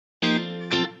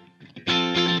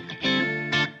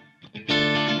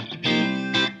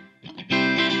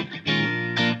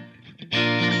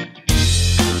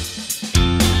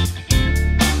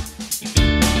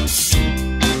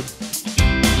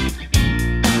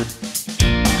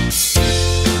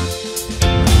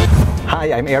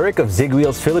Hi, I'm Eric of Zig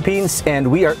Wheels Philippines, and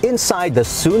we are inside the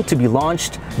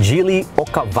soon-to-be-launched Geely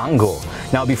Okavango.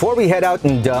 Now, before we head out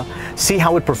and see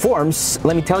how it performs,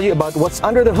 let me tell you about what's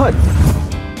under the hood.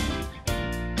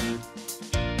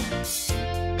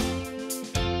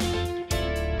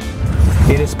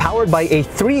 It is powered by a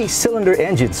 3-cylinder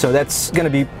engine, so that's going to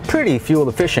be pretty fuel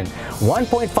efficient.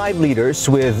 1.5 liters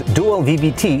with dual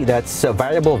VVT, that's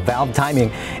variable valve timing,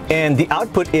 and the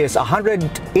output is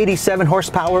 187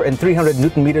 horsepower and 300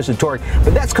 Newton meters of torque,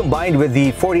 but that's combined with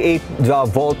the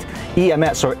 48-volt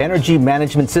EMS, or energy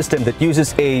management system, that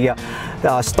uses a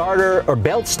starter or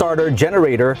belt starter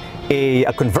generator, a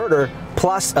converter,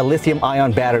 plus a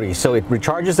lithium-ion battery. So it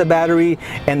recharges the battery,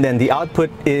 and then the output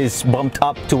is bumped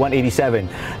up to 187.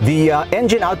 The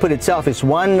engine output itself is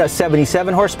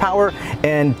 177 horsepower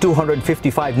and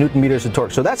 255 Newton meters of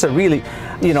torque. So that's a really,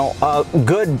 a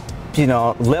good,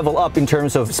 level up in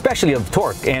terms of, especially of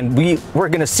torque. And we're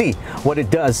gonna see what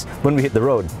it does when we hit the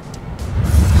road.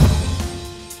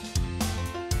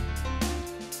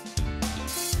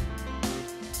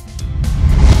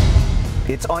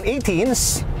 It's on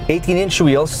 18-inch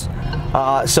wheels,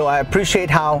 so I appreciate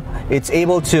how it's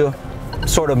able to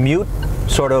sort of mute,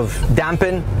 sort of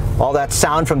dampen all that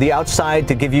sound from the outside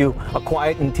to give you a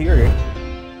quiet interior.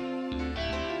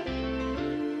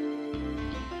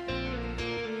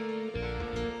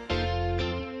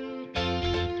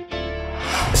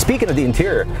 Speaking of the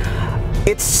interior,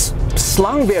 it's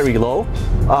slung very low,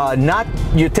 not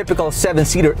your typical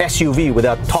 7-seater SUV with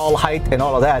a tall height and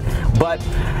all of that, but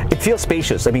it feels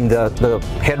spacious. I mean, the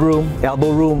headroom,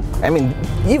 elbow room, I mean,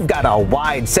 you've got a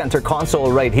wide center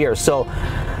console right here, so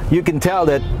you can tell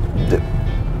that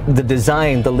the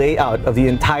design, the layout of the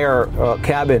entire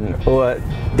cabin,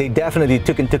 they definitely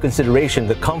took into consideration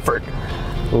the comfort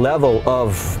level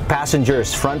of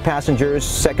passengers, front passengers,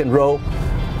 second row,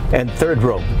 and third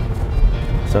row.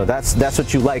 So that's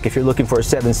what you like if you're looking for a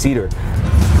 7-seater.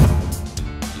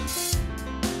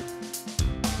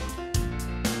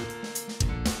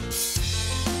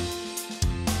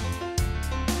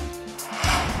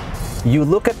 You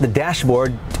look at the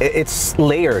dashboard, it's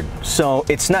layered, so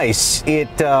it's nice. It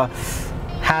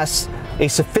has a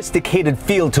sophisticated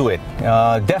feel to it.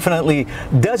 Definitely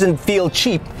doesn't feel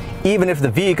cheap, even if the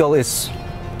vehicle is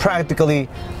practically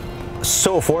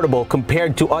so affordable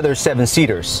compared to other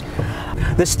 7-seaters.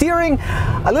 The steering,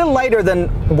 a little lighter than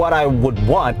what I would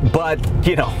want, but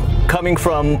coming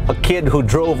from a kid who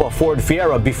drove a Ford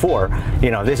Fiera before,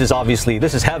 this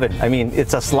is heaven. I mean,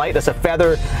 it's as light as a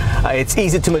feather. It's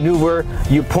easy to maneuver.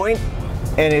 You point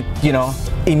and it,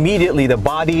 immediately the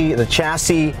body, the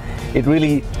chassis, it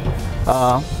really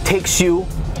takes you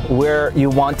where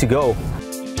you want to go.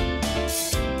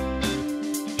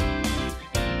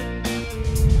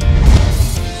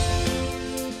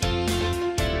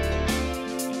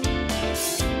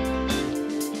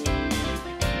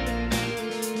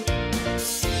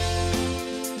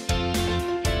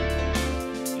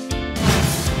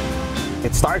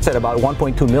 It starts at about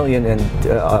 1.2 million, and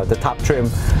the top trim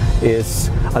is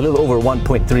a little over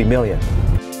 1.3 million.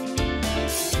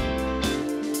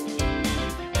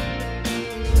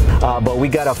 But we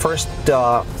got a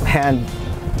first-hand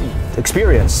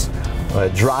experience,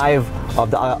 drive of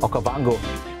the Okavango.